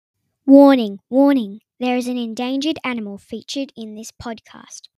Warning, warning, there is an endangered animal featured in this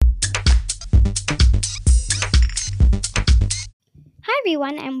podcast. Hi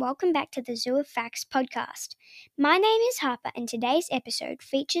everyone and welcome back to the Zoo of Facts podcast. My name is Harper and today's episode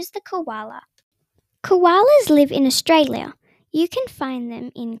features the koala. Koalas live in Australia. You can find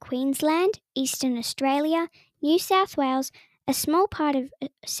them in Queensland, Eastern Australia, New South Wales, a small part of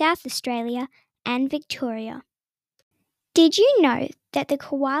South Australia and Victoria. Did you know that the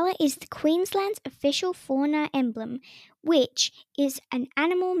koala is the Queensland's official fauna emblem, which is an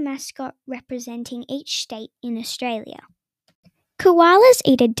animal mascot representing each state in Australia? Koalas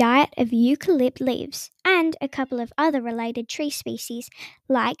eat a diet of eucalypt leaves and a couple of other related tree species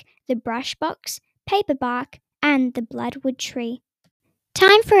like the brush box, paperbark, and the bloodwood tree.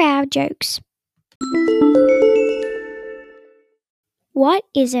 Time for our jokes. What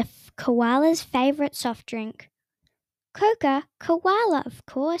is a koala's favourite soft drink? Coca-Koala, of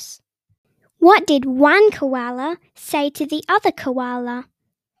course. What did one koala say to the other koala?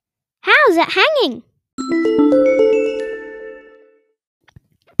 How's it hanging?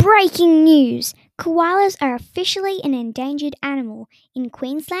 Breaking news! Koalas are officially an endangered animal in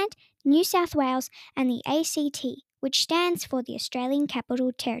Queensland, New South Wales and the ACT, which stands for the Australian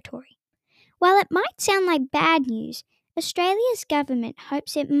Capital Territory. While it might sound like bad news, Australia's government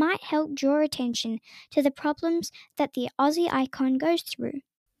hopes it might help draw attention to the problems that the Aussie icon goes through.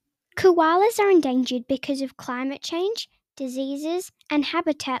 Koalas are endangered because of climate change, diseases, and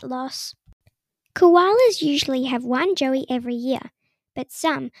habitat loss. Koalas usually have one joey every year, but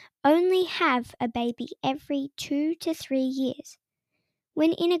some only have a baby every 2 to 3 years.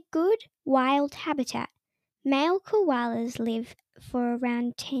 When in a good wild habitat, male koalas live for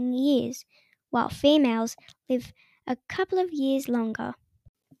around 10 years, while females live a couple of years longer.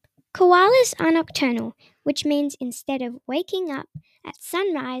 Koalas are nocturnal, which means instead of waking up at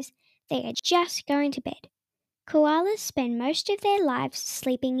sunrise, they are just going to bed. Koalas spend most of their lives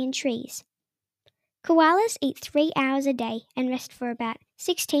sleeping in trees. Koalas eat 3 hours a day and rest for about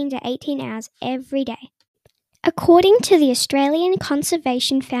 16 to 18 hours every day. According to the Australian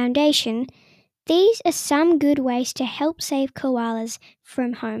Conservation Foundation, these are some good ways to help save koalas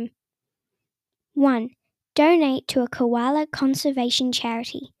from home. 1. Donate to a koala conservation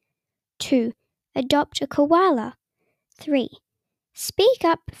charity. 2. Adopt a koala. 3. Speak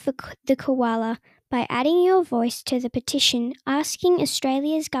up for the koala by adding your voice to the petition asking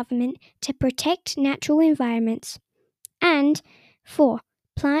Australia's government to protect natural environments. And 4.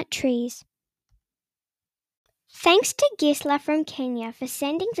 Plant trees. Thanks to Gisela from Kenya for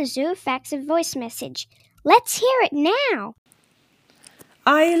sending the Zoo of Facts a voice message. Let's hear it now!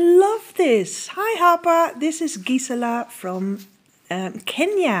 I love this. Hi Harper, this is Gisela from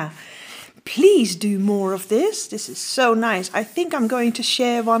Kenya. Please do more of this. This is so nice. I think I'm going to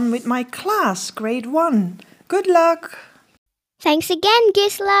share one with my class, grade 1. Good luck. Thanks again,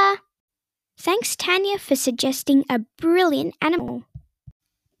 Gisela. Thanks, Tanya, for suggesting a brilliant animal.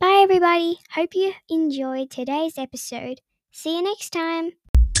 Bye, everybody. Hope you enjoyed today's episode. See you next time.